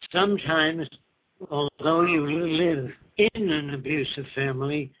 Sometimes, although you live in an abusive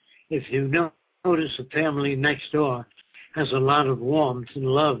family, if you notice a family next door has a lot of warmth and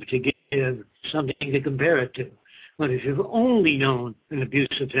love to give, something to compare it to. But if you've only known an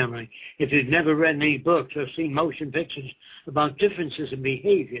abusive family, if you've never read any books or seen motion pictures about differences in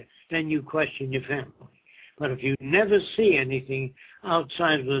behavior, then you question your family. But if you never see anything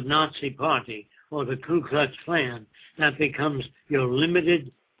outside of the Nazi Party or the Ku Klux Klan, that becomes your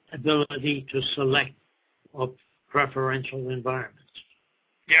limited ability to select or preferential environments.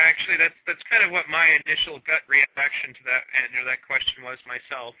 Yeah, actually, that's kind of what my initial gut reaction to that question was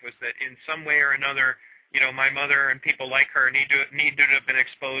myself, was that in some way or another, you know, my mother and people like her need to have been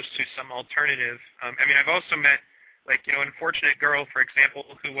exposed to some alternative. I mean, I've also met like, unfortunate girl, for example,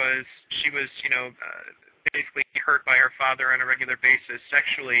 she was, basically hurt by her father on a regular basis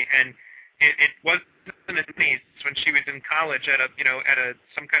sexually, and it wasn't in the 90s when she was in college at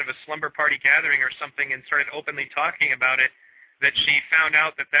some kind of a slumber party gathering or something and started openly talking about it, that she found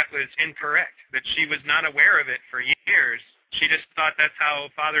out that was incorrect, that she was not aware of it for years. She just thought that's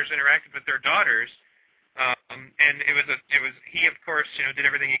how fathers interacted with their daughters. And he, of course, did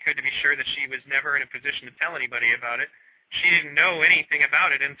everything he could to be sure that she was never in a position to tell anybody about it. She didn't know anything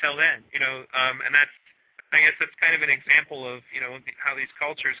about it until then, and I guess that's kind of an example of, how these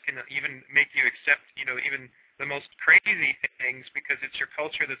cultures can even make you accept, even the most crazy things because it's your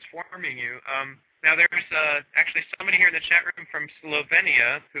culture that's forming you. Now there's actually somebody here in the chat room from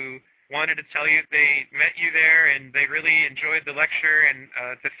Slovenia who wanted to tell you they met you there and they really enjoyed the lecture and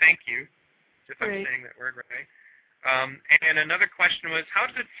to thank you, if I'm saying that word right. And another question was, how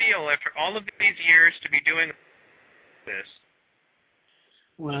does it feel after all of these years to be doing this?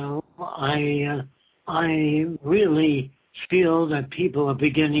 Well, I really feel that people are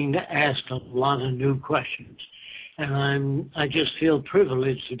beginning to ask a lot of new questions. And I just feel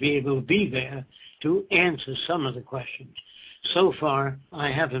privileged to be able to be there to answer some of the questions. So far,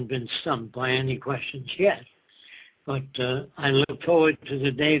 I haven't been stumped by any questions yet. But I look forward to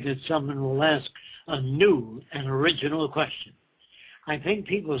the day that someone will ask a new and original question. I think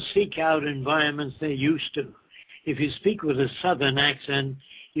people seek out environments they're used to. If you speak with a Southern accent,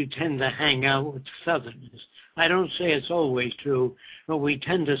 you tend to hang out with Southerners. I don't say it's always true, but we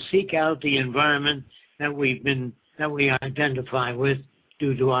tend to seek out the environment that we identify with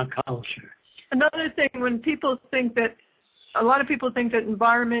due to our culture. Another thing, when people think that, a lot of people think that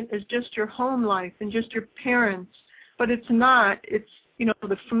environment is just your home life and just your parents, but it's not. It's,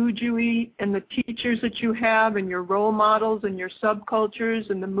 the food you eat and the teachers that you have and your role models and your subcultures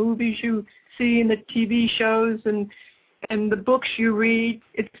and the movies you see and the TV shows and the books you read.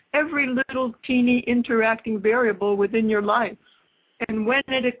 It's every little teeny interacting variable within your life. And when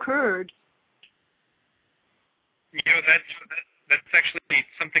it occurred. That's actually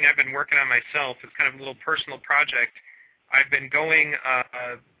something I've been working on myself. It's kind of a little personal project. I've been going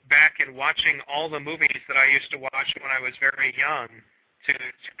back and watching all the movies that I used to watch when I was very young to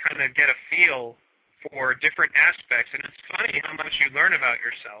kind of get a feel for different aspects. And it's funny how much you learn about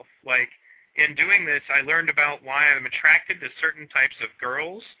yourself. Like, in doing this, I learned about why I'm attracted to certain types of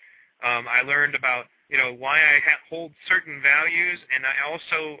girls. I learned about, why I hold certain values, and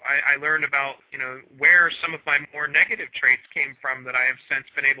I learned about, where some of my more negative traits came from that I have since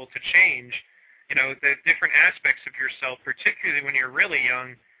been able to change. The different aspects of yourself, particularly when you're really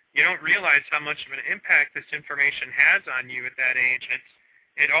young, you don't realize how much of an impact this information has on you at that age.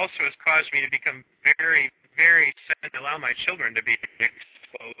 It also has caused me to become very, very sad to allow my children to be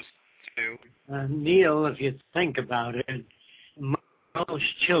exposed to. Neil, if you think about it, most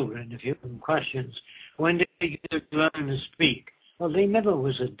children, if you have questions, when did you learn to speak? Well, there never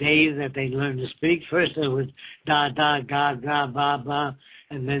was a day that they learned to speak. First it was da, da, ga, ga, ba, ba,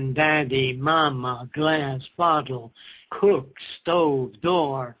 and then daddy, mama, glass, bottle, cook, stove,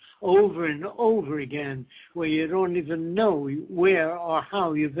 door, over and over again, where you don't even know where or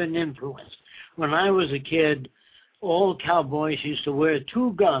how you've been influenced. When I was a kid, all cowboys used to wear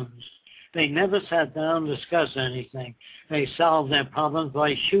 2 guns. They never sat down to discuss anything. They solved their problems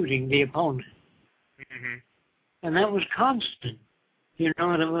by shooting the opponent. Mm-hmm. And that was constant. There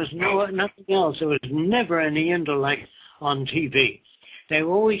was nothing else. There was never any intellect on TV. They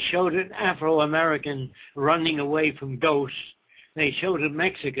always showed an Afro-American running away from ghosts. They showed a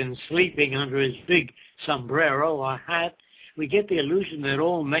Mexican sleeping under his big sombrero or hat. We get the illusion that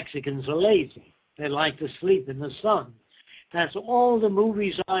all Mexicans are lazy. They like to sleep in the sun. That's all the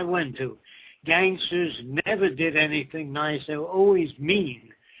movies I went to. Gangsters never did anything nice. They were always mean.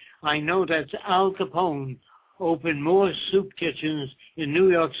 I know that Al Capone opened more soup kitchens in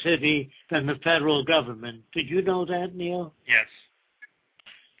New York City than the federal government. Did you know that, Neil? Yes.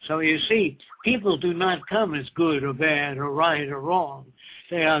 So you see, people do not come as good or bad or right or wrong.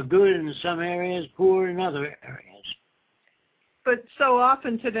 They are good in some areas, poor in other areas. But so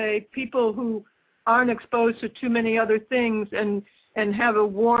often today, people who aren't exposed to too many other things and have a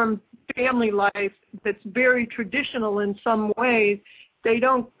warm family life that's very traditional in some ways, they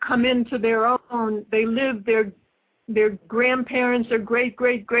don't come into their own. They live their grandparents' or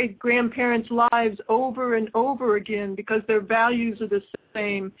great-great-great-grandparents' lives over and over again because their values are the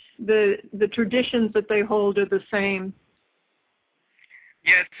same. The traditions that they hold are the same.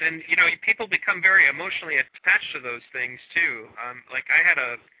 Yes, and, people become very emotionally attached to those things, too. Like, I had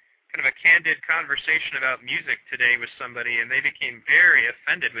a kind of a candid conversation about music today with somebody, and they became very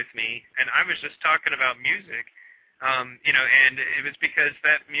offended with me, and I was just talking about music. And it was because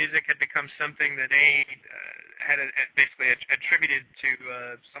that music had become something that they had basically attributed to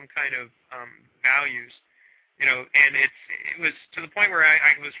some kind of values, and it was to the point where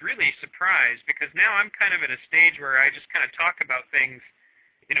I was really surprised, because now I'm kind of at a stage where I just kind of talk about things,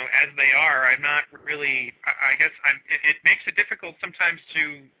 as they are. I'm not really, I guess it makes it difficult sometimes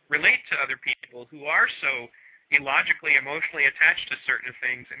to relate to other people who are so illogically, emotionally attached to certain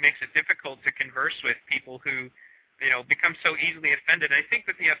things. It makes it difficult to converse with people who become so easily offended. I think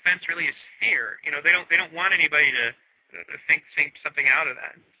that the offense really is fear. They don't want anybody to think something out of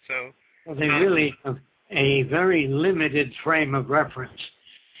that. So well, they really have a very limited frame of reference.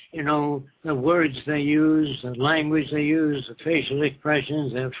 The words they use, the language they use, the facial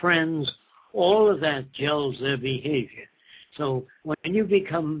expressions, their friends, all of that gels their behavior. So when you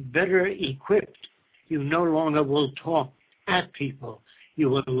become better equipped, you no longer will talk at people. You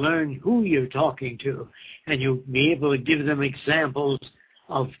will learn who you're talking to, and you'll be able to give them examples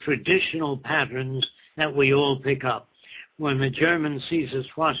of traditional patterns that we all pick up. When the German sees a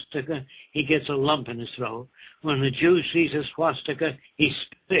swastika, he gets a lump in his throat. When the Jew sees a swastika, he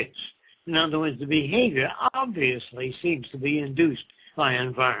spits. In other words, the behavior obviously seems to be induced by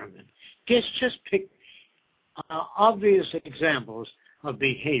environment. Just pick obvious examples of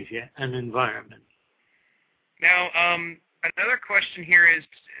behavior and environment. Now, another question here is,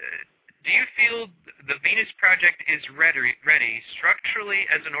 do you feel the Venus Project is ready structurally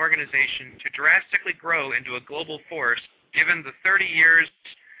as an organization to drastically grow into a global force, given the 30 years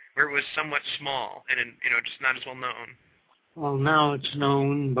where it was somewhat small and just not as well known? Well, now it's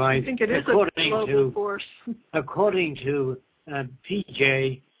known by, I think it is a global force. According to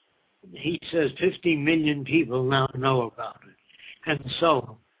PJ, he says 50 million people now know about it. And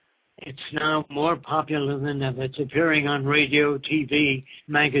so it's now more popular than ever. It's appearing on radio, TV,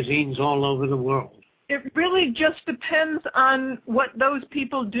 magazines all over the world. It really just depends on what those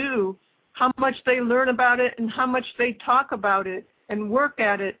people do, how much they learn about it and how much they talk about it and work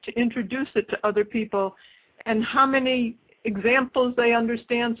at it to introduce it to other people, and how many examples they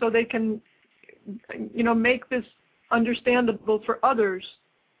understand so they can, make this understandable for others.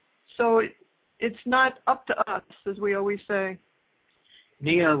 So it's not up to us, as we always say.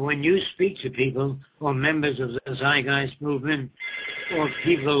 Nia, when you speak to people or members of the Zeitgeist movement or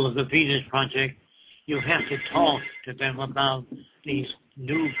people of the Venus Project, you have to talk to them about these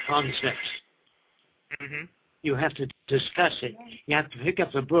new concepts. Mm-hmm. You have to discuss it. You have to pick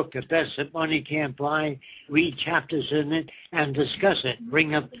up the book, The Best That Money Can't Buy, read chapters in it, and discuss it.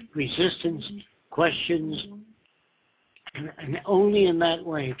 Bring up resistance, questions, and only in that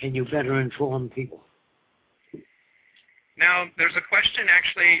way can you better inform people. Now, there's a question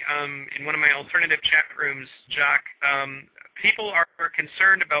actually in one of my alternative chat rooms, Jacques. People are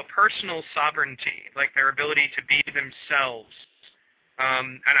concerned about personal sovereignty, like their ability to be themselves.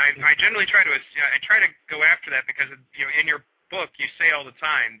 And I generally try to go after that because in your book you say all the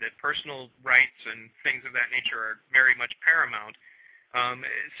time that personal rights and things of that nature are very much paramount.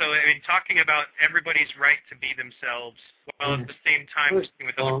 So talking about everybody's right to be themselves while at the same time working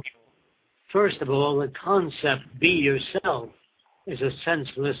with other people. First of all, the concept, be yourself, is a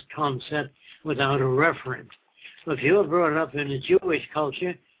senseless concept without a referent. If you're brought up in a Jewish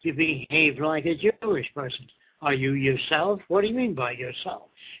culture, you behave like a Jewish person. Are you yourself? What do you mean by yourself?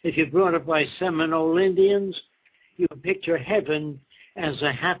 If you're brought up by Seminole Indians, you picture heaven as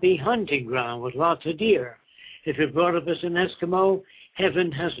a happy hunting ground with lots of deer. If you're brought up as an Eskimo,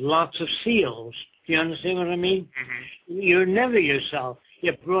 heaven has lots of seals. Do you understand what I mean? Mm-hmm. You're never yourself.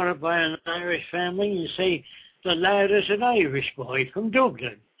 You're brought up by an Irish family, and you say, the lad is an Irish boy from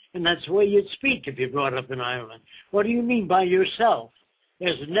Dublin. And that's the way you'd speak if you're brought up in Ireland. What do you mean by yourself?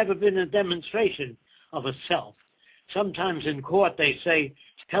 There's never been a demonstration of a self. Sometimes in court they say,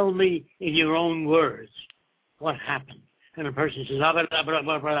 tell me in your own words what happened. And a person says, blah, blah, blah,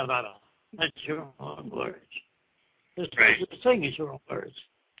 blah, blah, blah. That's your own words. There's no such thing as your own words.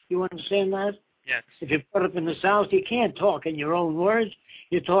 You understand that? Yes. If you're brought up in the South, you can't talk in your own words.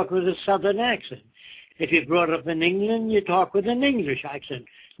 You talk with a Southern accent. If you're brought up in England, you talk with an English accent.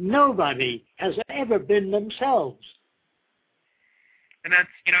 Nobody has ever been themselves. And that's,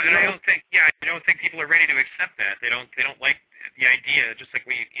 and I don't think people are ready to accept that. They don't like the idea, just like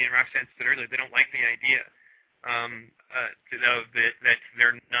Roxanne said earlier, they don't like the idea that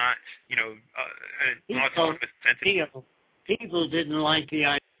they're not, people didn't like the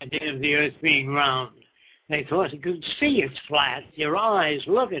idea of the earth being round. They thought you could see it's flat. Your eyes,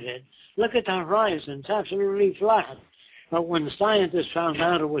 look at it. Look at the horizon. It's absolutely flat. But when scientists found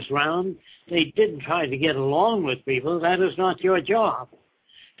out it was round, they didn't try to get along with people. That is not your job.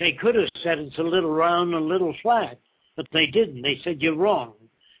 They could have said it's a little round and a little flat. But they didn't. They said, you're wrong.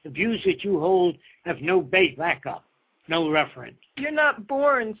 The views that you hold have no backup, no reference. You're not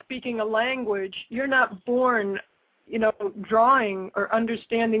born speaking a language. You're not born, drawing or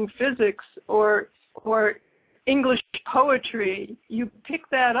understanding physics or English poetry. You pick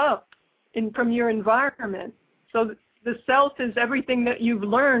that up from your environment. So the self is everything that you've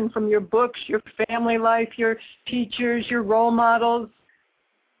learned from your books, your family life, your teachers, your role models.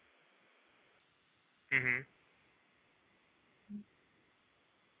 Mhm.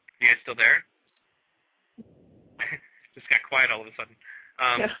 You guys still there? Just got quiet all of a sudden.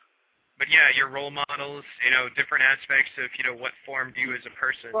 Yeah. But yeah, your role models, different aspects of, what formed you as a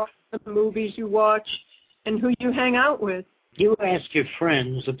person. Well, the movies you watch and who you hang out with. You ask your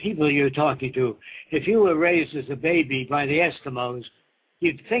friends, the people you're talking to, if you were raised as a baby by the Eskimos,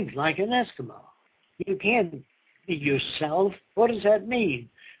 you'd think like an Eskimo. You can't be yourself. What does that mean?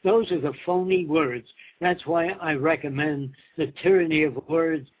 Those are the phony words. That's why I recommend The Tyranny of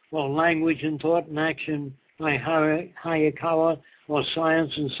Words, or Language and Thought and Action by Hayakawa, or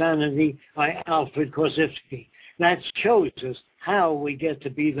Science and Sanity by Alfred Korzybski. That shows us how we get to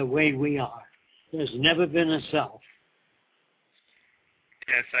be the way we are. There's never been a self.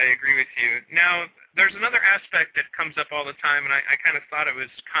 Yes, I agree with you. Now, there's another aspect that comes up all the time, and I kind of thought it was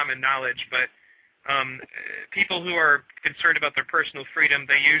common knowledge, but people who are concerned about their personal freedom,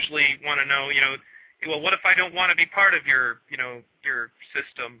 they usually want to know, well, what if I don't want to be part of your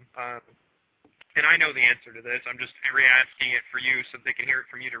system? And I know the answer to this. I'm just re-asking it for you so they can hear it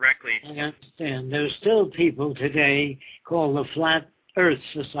from you directly. I understand. There's still people today called the Flat Earth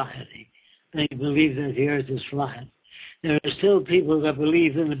Society. They believe that the Earth is flat. There are still people that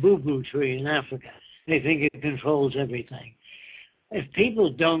believe in the boo-boo tree in Africa. They think it controls everything. If people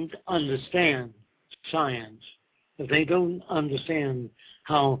don't understand science, if they don't understand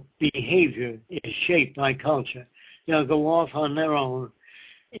how behavior is shaped by culture, they'll go off on their own.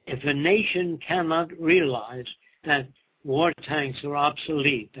 If a nation cannot realize that war tanks are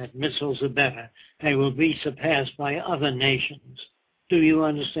obsolete, that missiles are better, they will be surpassed by other nations. Do you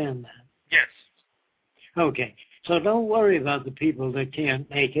understand that? Yes. Okay. So don't worry about the people that can't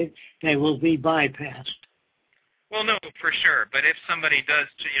make it. They will be bypassed. Well, no, for sure. But if somebody does,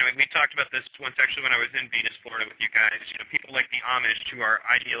 we talked about this once actually when I was in Venus, Florida with you guys. People like the Amish who are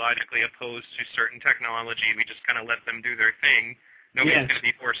ideologically opposed to certain technology, we just kind of let them do their thing. Nobody's going to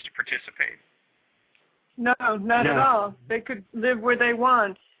be forced to participate. No, not at all. They could live where they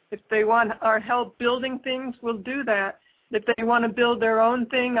want. If they want our help building things, we'll do that. If they want to build their own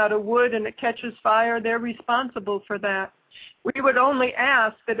thing out of wood and it catches fire, they're responsible for that. We would only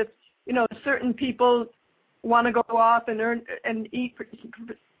ask that if, certain people want to go off and eat,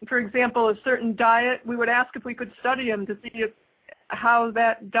 for example, a certain diet, we would ask if we could study them to see how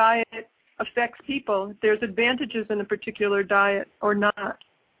that diet affects people, if there's advantages in a particular diet or not.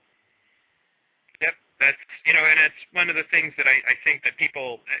 Yep, that's, and it's one of the things that I think that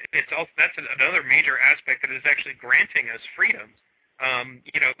people, that's another major aspect that is actually granting us freedom,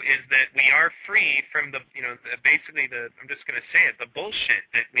 is that we are free from basically I'm just going to say it, the bullshit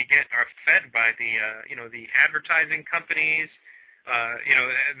that we are fed by the advertising companies,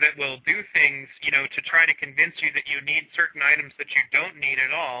 that will do things, to try to convince you that you need certain items that you don't need at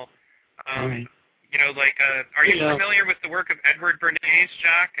all. Right. Are you familiar with the work of Edward Bernays,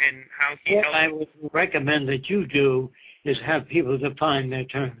 Jacques, and how he helped? What I would recommend that you do is have people define their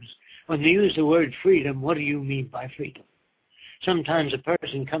terms. When they use the word freedom, what do you mean by freedom? Sometimes a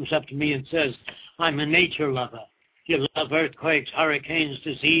person comes up to me and says, I'm a nature lover. You love earthquakes, hurricanes,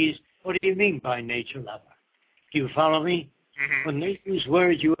 disease. What do you mean by nature lover? Do you follow me? Mm-hmm. When they use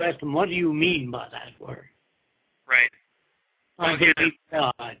words, you ask them, what do you mean by that word? Right. I believe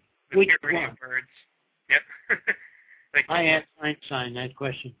God. Which one? Words. Yep. I asked Einstein that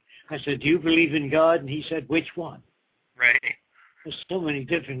question. I said, do you believe in God? And he said, which one? Right. There's so many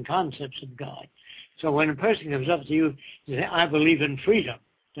different concepts of God. So when a person comes up to you and says, I believe in freedom,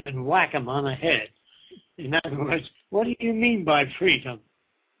 then whack him on the head. In other words, what do you mean by freedom?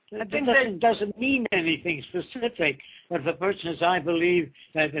 It doesn't mean anything specific. But if a person says, I believe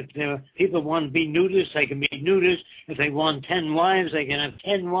that if people want to be nudists, they can be nudists. If they want 10 wives, they can have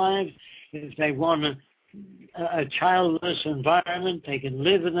 10 wives. If they want a childless environment, they can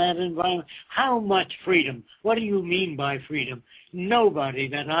live in that environment. How much freedom? What do you mean by freedom? Nobody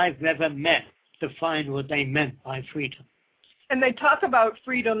that I've ever met defined what they meant by freedom. And they talk about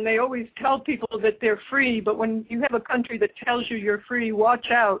freedom. They always tell people that they're free, but when you have a country that tells you you're free,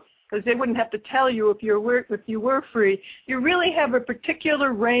 watch out, because they wouldn't have to tell you if you were free. You really have a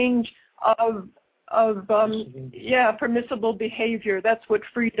particular range of permissible behavior. That's what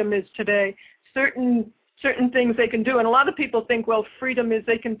freedom is today. Certain certain things they can do. And a lot of people think, well, freedom is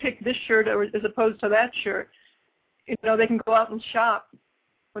they can pick this shirt or, as opposed to that shirt. You know, they can go out and shop.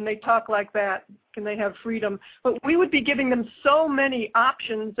 When they talk like that, can they have freedom? But we would be giving them so many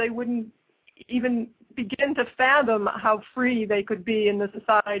options, they wouldn't even begin to fathom how free they could be in the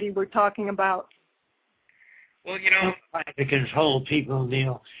society we're talking about. Well, you know, try to control people,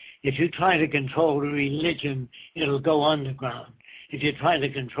 Neil. If you try to control religion, it'll go underground. If you try to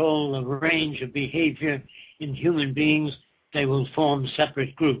control a range of behavior in human beings, they will form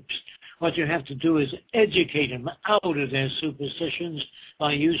separate groups. What you have to do is educate them out of their superstitions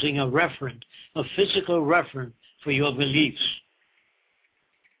by using a referent, a physical referent for your beliefs.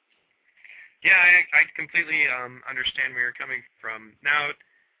 Yeah, I completely understand where you're coming from. Now,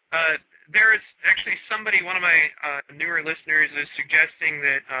 there is actually somebody, one of my newer listeners is suggesting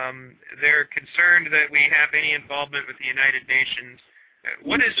that they're concerned that we have any involvement with the United Nations.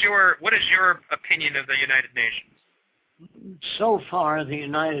 What is your opinion of the United Nations? So far, the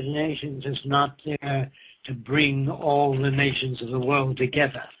United Nations is not there to bring all the nations of the world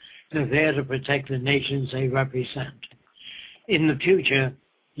together. They're there to protect the nations they represent. In the future,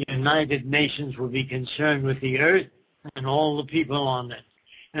 the United Nations will be concerned with the earth and all the people on it,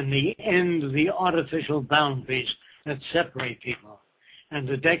 and the end of the artificial boundaries that separate people, and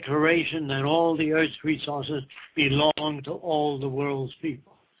the declaration that all the earth's resources belong to all the world's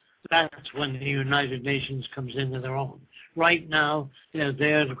people. That's when the United Nations comes into their own. Right now, they're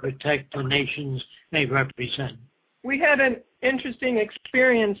there to protect the nations they represent. We had an interesting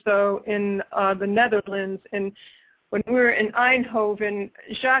experience, though, in the Netherlands. And when we were in Eindhoven,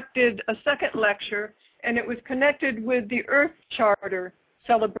 Jacques did a second lecture, and it was connected with the Earth Charter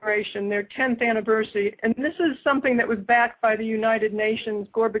celebration, their 10th anniversary. And this is something that was backed by the United Nations.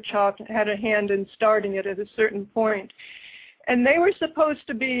 Gorbachev had a hand in starting it at a certain point. And they were supposed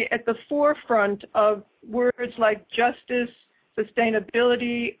to be at the forefront of words like justice,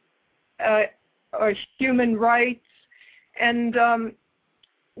 sustainability, or human rights. And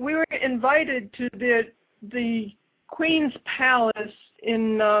we were invited to the Queen's Palace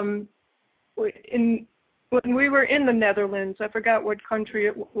when we were in the Netherlands. I forgot what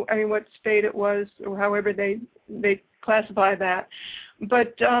country, what state it was, or however they classify that.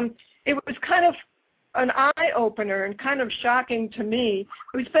 But it was kind of an eye-opener and kind of shocking to me.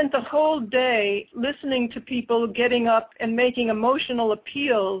 We spent the whole day listening to people getting up and making emotional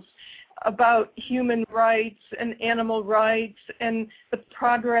appeals about human rights and animal rights and the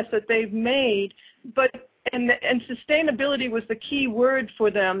progress that they've made. And sustainability was the key word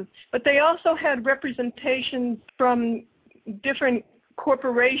for them. But they also had representation from different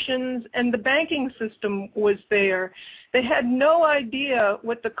corporations, and the banking system was there. They had no idea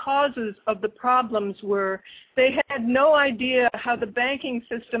what the causes of the problems were. They had no idea how the banking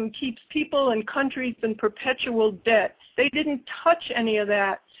system keeps people and countries in perpetual debt. They didn't touch any of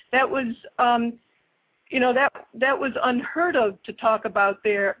that. That was, that was unheard of to talk about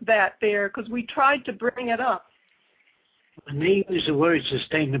there, because we tried to bring it up. When they use the word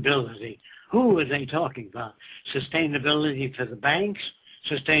sustainability, who are they talking about? Sustainability for the banks?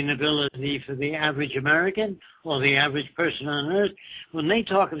 Sustainability for the average American or the average person on earth? When they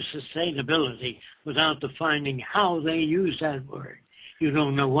talk of sustainability without defining how they use that word, you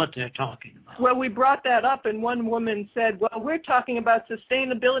don't know what they're talking about. Well, we brought that up, and one woman said, well, we're talking about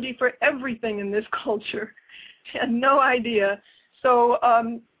sustainability for everything in this culture. She had no idea. So,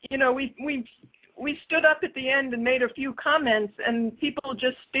 we stood up at the end and made a few comments, and people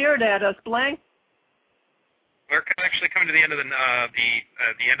just stared at us blank. We're actually coming to the end of the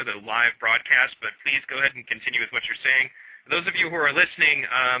end of the live broadcast, but please go ahead and continue with what you're saying. For those of you who are listening,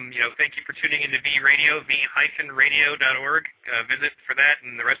 thank you for tuning into V Radio, v-radio.org. Visit for that,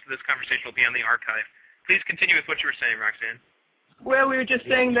 and the rest of this conversation will be on the archive. Please continue with what you were saying, Roxanne. Well, we were just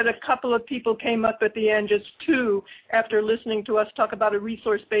saying that a couple of people came up at the end, just two, after listening to us talk about a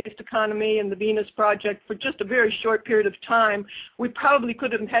resource-based economy and the Venus Project for just a very short period of time. We probably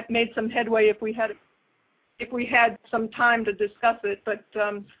could have made some headway if we had some time to discuss it, but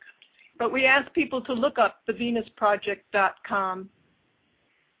we asked people to look up thevenusproject.com.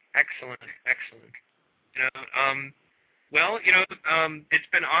 Excellent. It's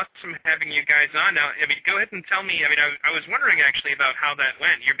been awesome having you guys on. Now, go ahead and tell me. I was wondering actually about how that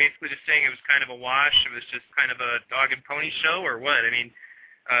went. You're basically just saying it was kind of a wash. It was just kind of a dog and pony show, or what? Did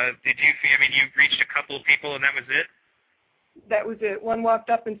you feel? You reached a couple of people and that was it? That was it. One walked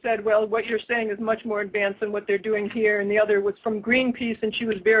up and said, well, what you're saying is much more advanced than what they're doing here, and the other was from Greenpeace, and she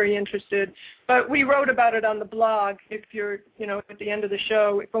was very interested. But we wrote about it on the blog, if you're, at the end of the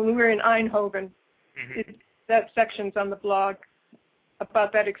show. When we were in Eindhoven, that section's on the blog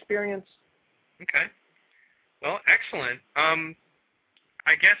about that experience. Okay. Well, excellent.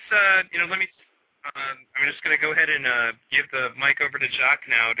 I guess, let me, I'm just going to go ahead and give the mic over to Jacques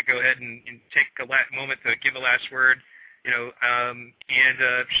now to go ahead and take a moment to give a last word, and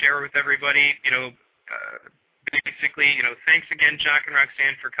share with everybody, basically, thanks again, Jacques and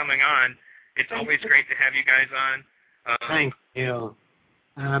Roxanne, for coming on. It's always great to have you guys on. Thank you.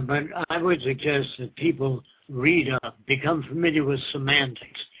 But I would suggest that people read up, become familiar with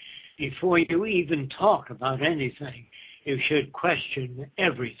semantics. Before you even talk about anything, you should question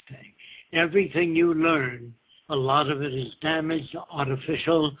everything. Everything you learn, a lot of it is damaged,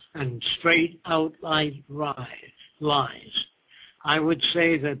 artificial, and straight out lies. I would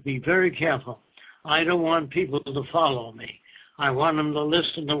say that be very careful. I don't want people to follow me. I want them to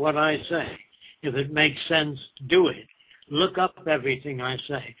listen to what I say. If it makes sense, do it. Look up everything I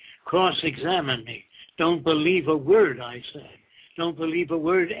say. Cross-examine me. Don't believe a word I say. Don't believe a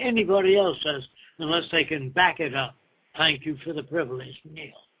word anybody else says unless they can back it up. Thank you for the privilege,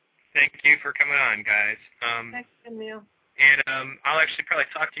 Neil. Thank you for coming on, guys. Thanks, Neil. And I'll actually probably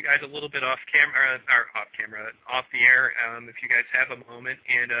talk to you guys a little bit off the air, if you guys have a moment.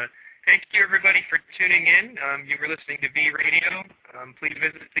 And thank you, everybody, for tuning in. You were listening to V Radio. Please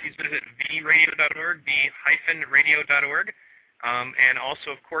visit vradio.org, v-radio.org. And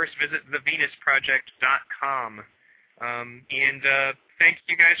also, of course, visit thevenusproject.com. And thank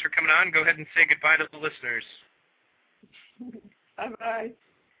you guys for coming on. Go ahead and say goodbye to the listeners. Bye-bye.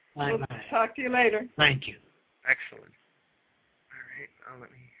 Bye-bye. We'll talk to you later. Thank you. Excellent. All right. Let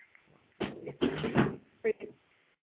me...